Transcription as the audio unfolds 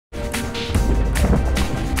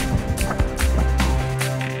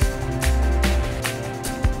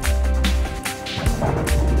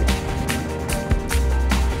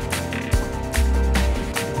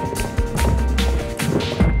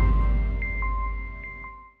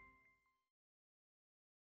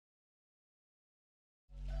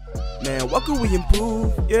Man, what could we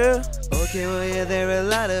improve? Yeah. Okay, well yeah, there are a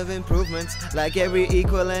lot of improvements. Like every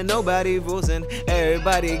equal and nobody rules and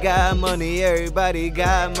everybody got money,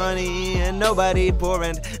 and nobody poor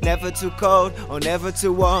and never too cold or never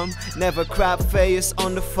too warm, never crop failures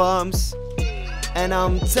on the farms. And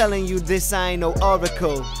I'm telling you this, I ain't no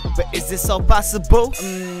oracle, but is this all possible?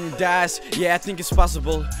 Dash, yeah, I think it's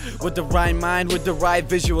possible. With the right mind, with the right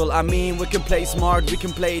visual. I mean, we can play smart, we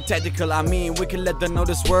can play tactical. I mean, we can let them know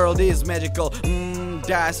this world is magical.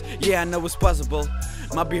 Dash, yeah, I know it's possible.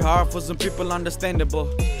 Might be hard for some people,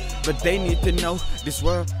 understandable, but they need to know this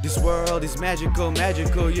world is magical,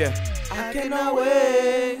 yeah. I cannot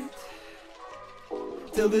wait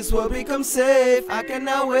till this world becomes safe. I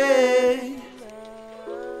cannot wait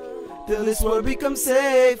till this world becomes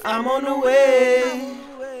safe. I'm on the way.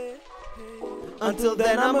 Until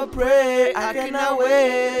then I'ma pray. I cannot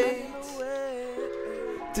wait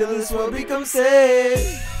till this world becomes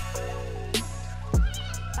safe.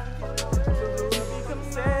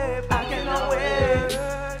 I cannot wait.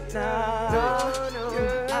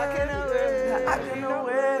 I cannot wait. I cannot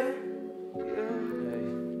wait.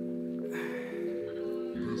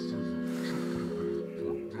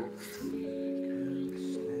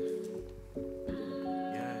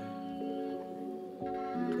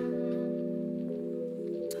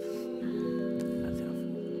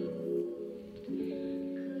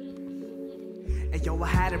 And yo, I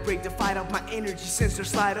had to break the fight up, my energy sensor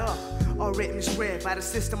slide up. Already misread by the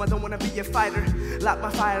system, I don't wanna be a fighter. Light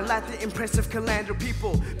my fire, light the impressive calendar.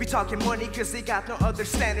 People be talking money cause they got no other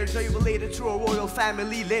standards. Are you related to a royal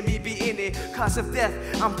family? Let me be in it. Cause of death,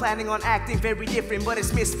 I'm planning on acting very different, but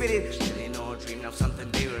it's misfitted. Chilling or dreaming of something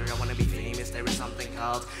bigger. I wanna be famous, there is something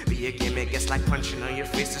called be a gimmick. It's like punching on your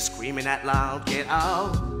face or screaming out loud. Get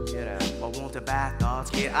out, get out. What won't the bad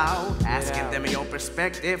thoughts get out? Asking them your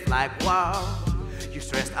perspective like wow. You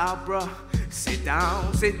stressed out, bruh? Sit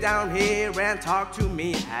down here and talk to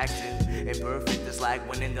me. Acting imperfect is like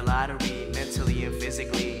winning the lottery, mentally and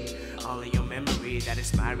physically. Only your memory, that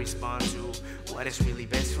is my response to what is really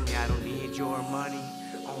best for me. I don't need your money,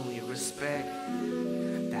 only respect.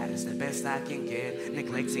 That is the best I can get.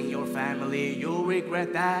 Neglecting your family, you'll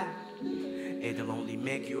regret that. It'll only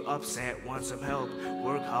make you upset. Want some help?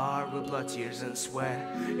 Work hard with blood, tears, and sweat.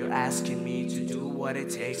 You're asking me to do what it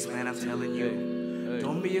takes, man. I'm telling you.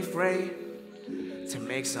 Don't be afraid to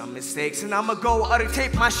make some mistakes, and I'ma go out and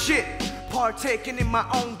tape my shit. Partaking in my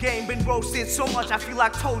own game, been roasted so much I feel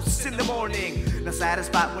like toast in the morning. Not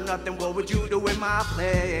satisfied with nothing, what would you do in my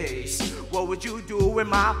place? What would you do in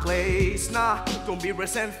my place? Nah, don't be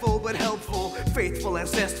resentful but helpful, faithful and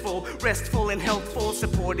zestful, restful and helpful,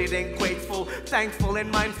 supported and grateful, thankful and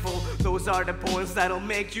mindful. Those are the points that'll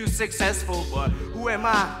make you successful. But who am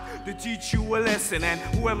I to teach you a lesson? And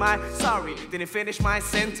who am I? Sorry, didn't finish my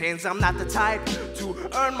sentence. I'm not the type to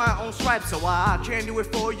earn my own stripes, so I can't do it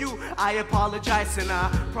for you. I apologize, and I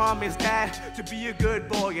promised dad to be a good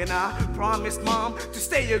boy, and I promised mom to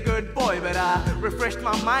stay a good boy, but I refreshed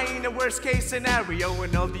my mind in the worst case scenario,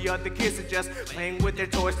 and all the other kids are just playing with their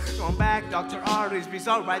toys. Going back, Dr. Artisby's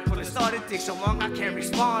alright. When it started, take so long I can't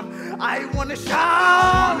respond. I wanna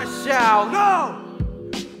shout,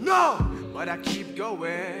 no, but I keep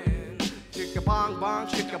going. Chicka bong bong,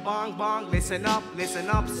 chicka bong bong. Listen up,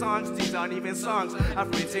 songs. These aren't even songs I've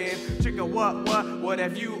written. Chicka what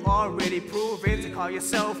have you already proven to call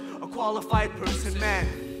yourself a qualified person, man?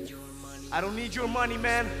 I don't need your money,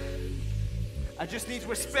 man. I just need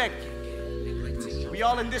respect. We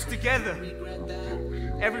all in this together.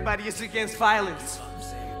 Everybody is against violence.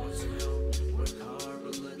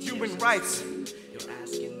 Human rights.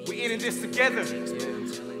 We in this together.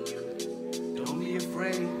 Don't be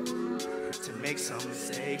afraid to make some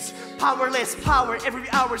mistakes. Powerless power every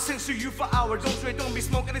hour, censor you for hours. Don't be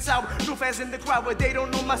smoking it sour. No fans in the crowd where they don't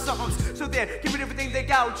know my songs, so they're giving everything they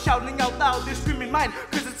got, shouting out loud. They're screaming mine,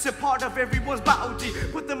 cause it's a part of everyone's bounty.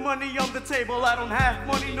 Put the money on the table. I don't have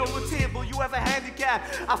money, no table. You have a handicap,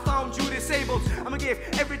 I found you disabled. I'ma give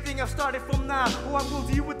everything I've started from now. Oh, I'm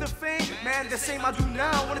gonna deal with the fame, man, the same I do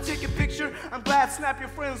now. Wanna take a picture? I'm glad snap your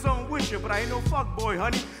friends on with you, but I ain't no fuckboy,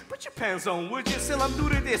 honey. Put your pants on, would you? Still I'm new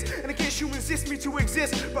to this, and in case you insist me to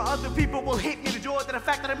exist, but other people will hate me. The joy that the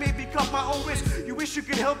fact that I may become my own risk. You wish you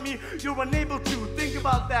could help me, you're unable to. Think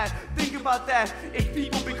about that, think about that. If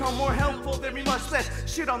people become more helpful, there'll be much less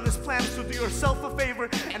shit on this planet. So do yourself a favor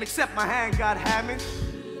and accept my hand, God Hammond.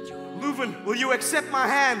 Leuven, will you accept my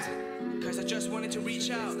hand? Cause I just wanted to reach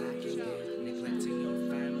out. Neglecting your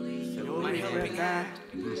family, you'll regret that.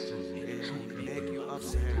 It'll make you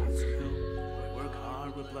upset. Work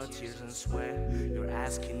hard with blood, tears, and sweat. You're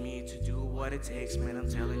asking me to do what it takes, man. I'm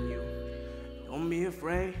telling you, don't be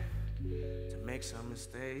afraid to make some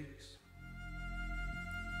mistakes.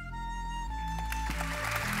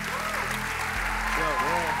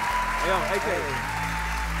 Yo, AK.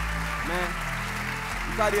 Man,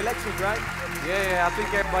 you saw the elections, right? Yeah, I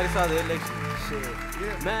think everybody saw the election. Shit.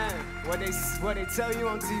 Yeah. Man, what they tell you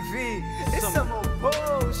on TV, it's some old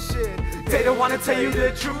bullshit. They don't wanna tell you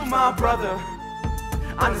the truth, my brother.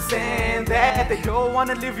 Understand that they don't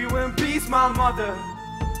wanna leave you in peace, my mother.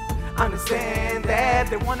 Understand that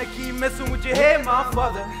they wanna keep messing with your head, my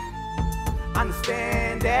father.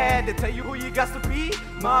 Understand that they tell you who you got to be,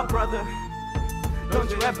 my brother. Don't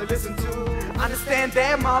you ever listen to? Understand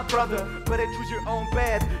that, my brother. Better choose your own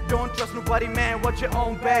path. Don't trust nobody, man. Watch your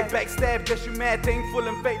own back. Backstab, guess you mad, thankful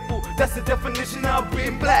and faithful. That's the definition of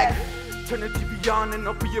being black. Turn the TV on and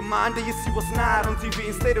open your mind, and you see what's not on TV.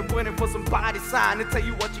 Instead of waiting for somebody's sign to tell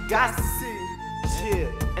you what you got to see.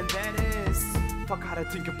 Shit, and that is fuck how to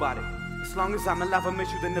think about it. As long as I'm alive, I make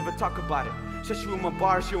sure they never talk about it. Just you in my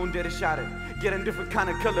bars, you won't dare to shout it. Getting different kind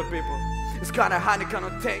of color, people. It's kinda hard to kind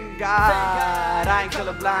of thank God. I ain't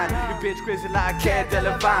colorblind. You bitch crazy like cat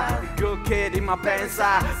Delevine. Good kid in my parents'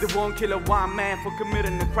 eye. They won't kill a white man for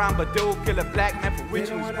committing a crime, but they'll kill a black man for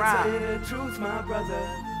reaching his prime. Tell you the truth, my brother.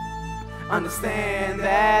 Understand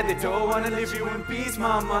that they don't wanna leave you in peace,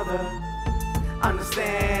 my mother.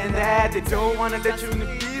 Understand that they don't wanna let you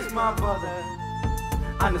in peace, my brother.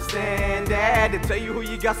 Understand that they tell you who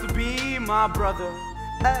you got to be, my brother.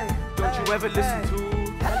 Hey, Don't you ever listen to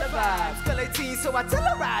Televised, Call 18, so I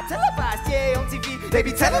televised, yeah, on TV, they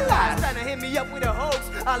be telling lies. Trying to hit me up with a hoax,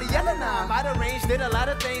 Ollie yelling I might have arranged, did a lot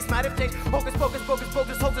of things, might have changed. Hocus pocus, focus,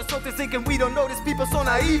 focus, hocus pocus, thinking we don't notice. People so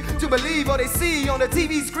naive to believe all they see on the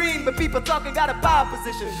TV screen. But people talking got a power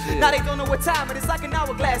position. Now they don't know what time it is, like an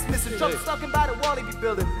hourglass missing. Trump's talking about a wall he be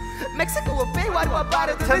building. Mexico will pay, why do I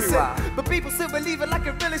bother to listen? But people still believe it like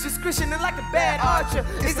a religious Christian and like a bad archer.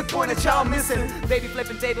 It's the point that y'all missing. They be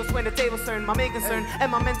flipping tables when the tables turn. My main concern,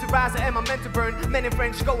 am I meant to rise or am I meant to burn? Men in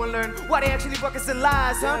French go and learn why they actually buckets and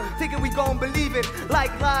lies, huh? Thinking we gon' believe it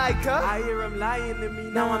like, huh? I hear him lying to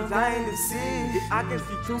me, now I'm dying to see. I can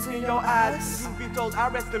see truth in your eyes. Be told I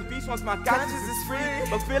rest in peace once my conscience is free,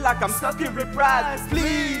 but feel like I'm stuck in reprise.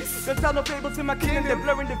 Please, don't tell no fables in my kingdom, they're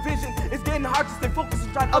blurring the vision. It's getting hard to stay focused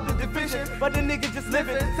and trying to up the division, but the nigga just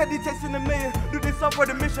living. Said he chasing a million, do this all for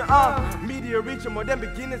the mission. Media reaching more than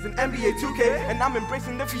beginners in NBA 2K, and I'm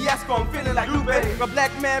embracing the fiasco. I'm feeling like Lupe, a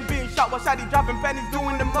black man being shot while shotty dropping pennies,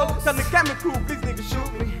 doing the most. Tell the camera crew, please nigga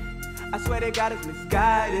shoot me. I swear they got us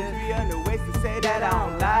misguided. 300 ways to say that I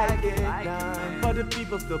don't like it, but the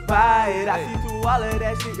people still buy it. I see through all of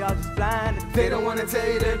that shit, y'all just blinded. They don't wanna tell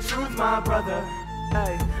you the truth, my brother.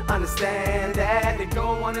 Hey, understand that they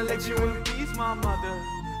don't wanna let you in peace, my mother.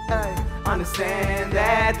 Hey, understand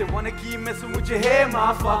that they wanna keep messing with your head,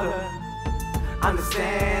 my father.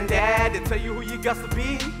 Understand that they tell you who you got to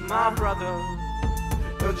be, my brother.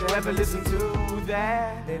 Don't you ever listen to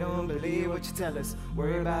that? They don't believe what you tell us.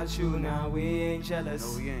 Worry about you now, we ain't jealous.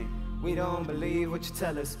 No, we ain't. We don't believe what you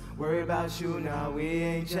tell us. Worry about you now, we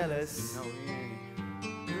ain't jealous. No, we ain't.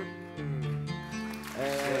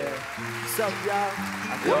 Hey, what's up, y'all?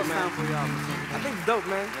 Yo, man. I think it's dope,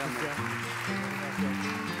 man.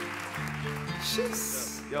 Yeah,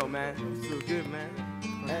 Shit. Yo, man, you feel good, man.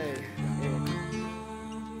 Hey, yeah.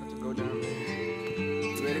 Let to go down, man.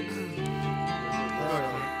 You ready?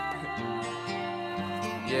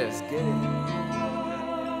 Yes. Get it.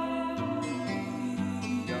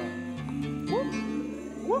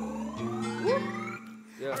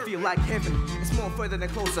 I feel like heaven, it's more further than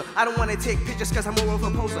closer. I don't wanna take pictures cause I'm more of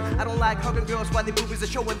a poser. I don't like hugging girls while their boobies are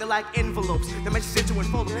showing, they're like envelopes. The message into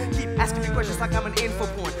enfold them. Keep asking me questions like I'm an info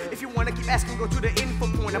porn. If you wanna keep asking, go to the info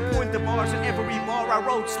porn. I point the bars in every bar I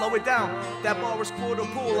wrote, slow it down. That bar is quarter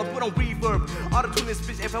pull, I put on reverb. Auto-tune this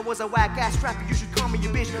bitch, if I was a whack ass rapper, you should call me a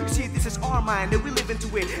bitch. You see, this is our mind, and we live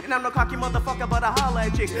into it. And I'm no cocky motherfucker, but I holla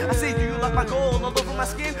at chicks. I say, do you like my gold all over my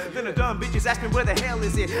skin? Then the dumb bitches ask me, where the hell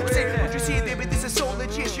is it? I say, what you see there, but this is so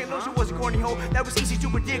legit. She knows she was a corny hoe, that was easy to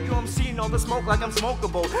predict. Yo, I'm seeing all the smoke like I'm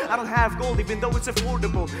smokable. I don't have gold even though it's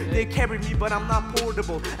affordable. They carry me but I'm not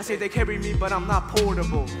portable. I say they carry me but I'm not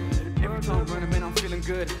portable. Every time I'm running, man, I'm feeling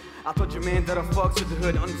good. I told you, man, that I fucks with the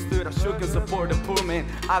hood. Understood, I shook and support the poor man.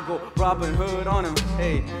 I go Robin Hood on him.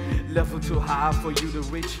 Hey, level too high for you to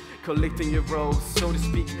reach. Collecting your roles, so to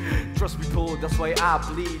speak. Trust me, pull, that's why I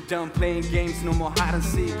bleed. Done playing games, no more hide and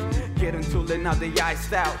seek. Get into it, now they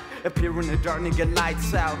iced out. Appear in the dark, nigga,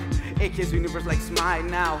 lights out. AK's universe like it's mine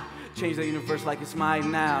now. Change the universe like it's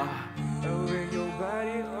mine now. Over your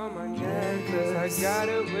body on my necklace, I got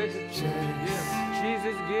it with the chain.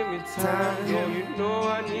 Jesus, give me time. Oh, you know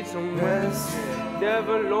I need some rest.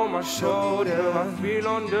 Devil on my shoulder, I feel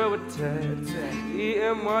under attack.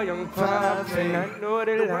 Eating my young pop, and I know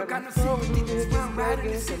they like got no sympathy, this round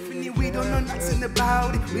riding the symphony. We don't know nothing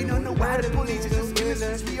about it. We don't know why the police is just killing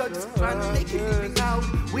us. We are just trying to make it living out.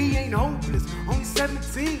 We ain't hopeless, only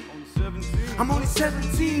 17. I'm only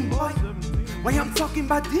 17, boy. Why I'm talking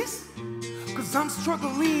about this? Cause I'm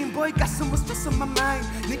struggling, boy, got so much stress on my mind.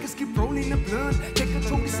 Niggas keep rolling the blunt. Can't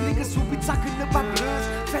control these niggas who be talking about blunts.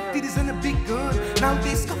 Fat titties and a big gun.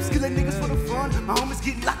 Nowadays, cops killing niggas for the fun. My homies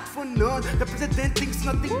get locked for none. The president thinks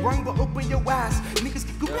nothing wrong, but open your eyes. Niggas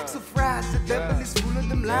get good back so fries. The devil is full of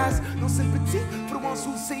them lies. No sympathy for the ones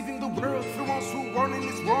who saving the world. For the ones who running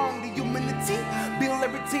is wrong. The humanity, build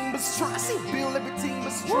everything but strong. I say build everything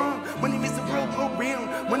but strong. Money makes the world go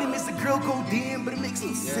round. Money makes the girl go dim, but it makes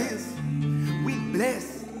no sense. We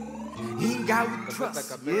blessed, he ain't God we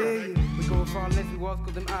trust, yeah. We go far less, we walk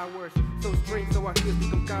cause them hours. So strange, so our heels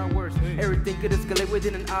become kind worse. Everything could escalate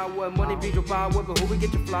within an hour. Money be your power, but who we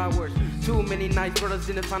get your flowers? Too many nice brothers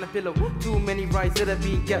didn't find a pillow. Too many rights that are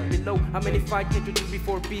being kept below. How many fights introduced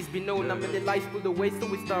before peace be known? How many lives pulled away so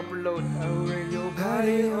we stop reload? I wear your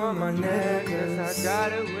body on my neck, cause I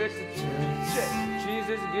got it with the check.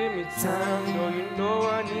 Jesus, give me time, oh you know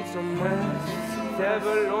I need some rest.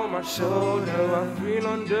 Devil on my shoulder, I feel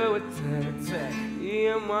under attack.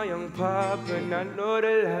 Eating my young pop, and I know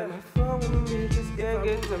that life. My phone with me just can't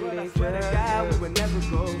get to me. Swear to God, we would never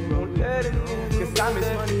go wrong. Cause time is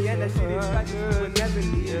money, and that shit is precious. We would never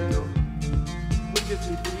leave, no. We just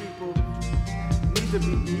be people, need to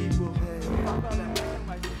be equal.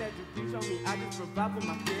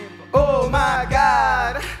 Oh my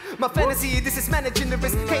God, my fantasy, this is managing the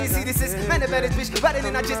risk. Can't you see this is man advantage, bitch? Riding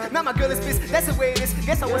in I just, now my girl is pissed. That's the way it is,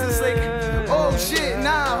 guess I wasn't slick. Oh shit,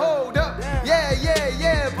 nah, hold up.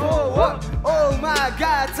 Yeah, pull up. Oh my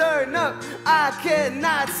God, turn up. I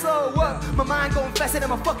cannot slow up. My mind going faster than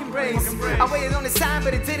my fucking brains. I waited on the sign,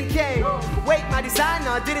 but it didn't came. Wait, my design,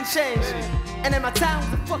 no, it didn't change. And then my time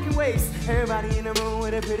was a fucking waste. Everybody in the room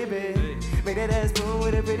with a pretty babe. Make that ass move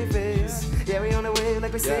with a pretty face. Yeah, we on the way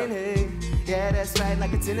like we're saying hey. Yeah, that's right,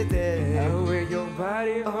 like it's in the day. I wear your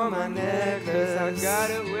body on my neck, cause I got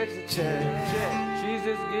it with the check.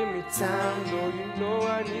 Jesus, give me time, though you know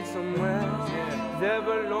I need some rest.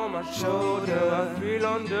 Devil on my shoulder, I feel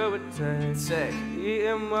under attack.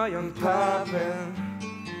 Eating my young poppin'.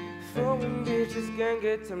 Foreign bitches can't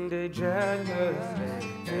get them, they drag us.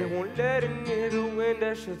 They won't let a nigga win,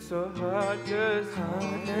 that shit so hard, cause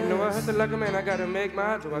you know I hustle like a man, I gotta make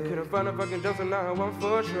my dough. I couldn't find a fucking job, so now I want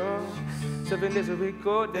for sure. 7 days a week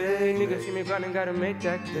all day, niggas see me grinding, gotta make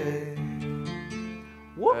that day.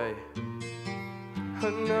 Whoop! Hey. I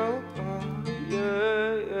know,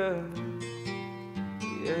 yeah.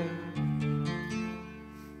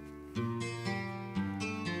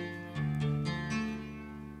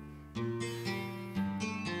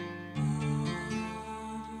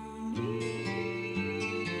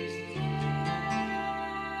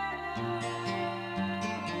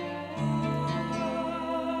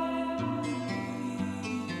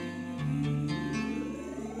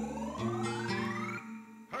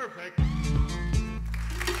 Perfect.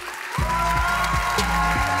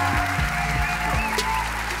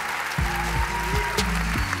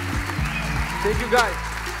 Thank you guys.